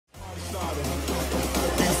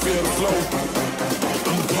feel the flow?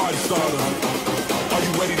 I'm the party starter. Are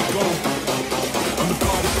you ready to go? I'm the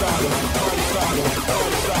party starter. Party starter.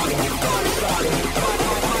 Party starter. Party starter.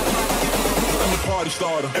 I'm the party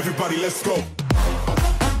starter. Everybody, let's go.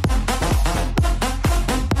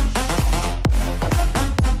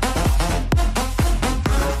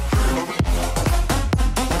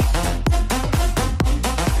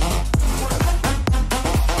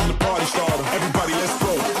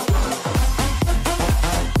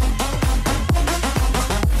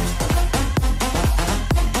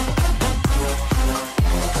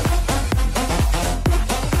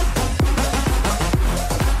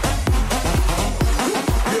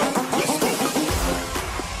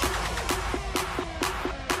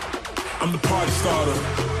 I'm the party starter.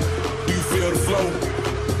 Do you feel the flow?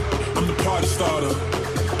 I'm the party starter.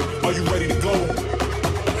 Are you ready to go?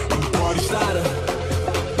 I'm the party starter.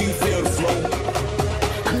 Do you feel the flow?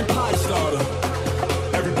 I'm the party starter.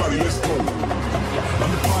 Everybody, let's go.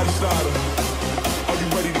 I'm the party starter. Are you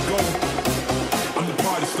ready to go? I'm the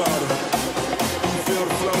party starter. Do you feel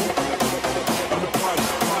the flow? I'm the party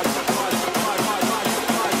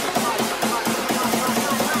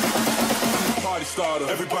starter.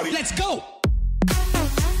 Everybody, let's go.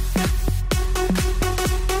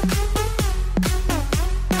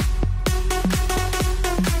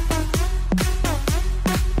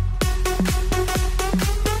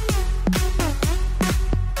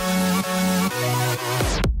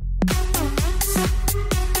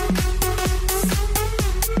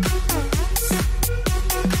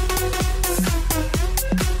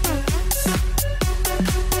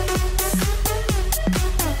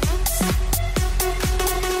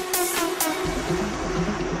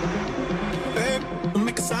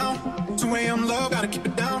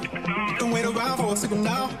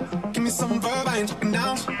 Give me some verb, I ain't talking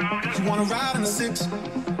down. You wanna ride in the six,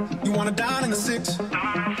 you wanna dine in the six.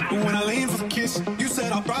 But when I lean for the kiss, you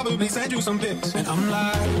said I'll probably send you some pics. And I'm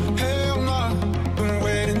like, hell no,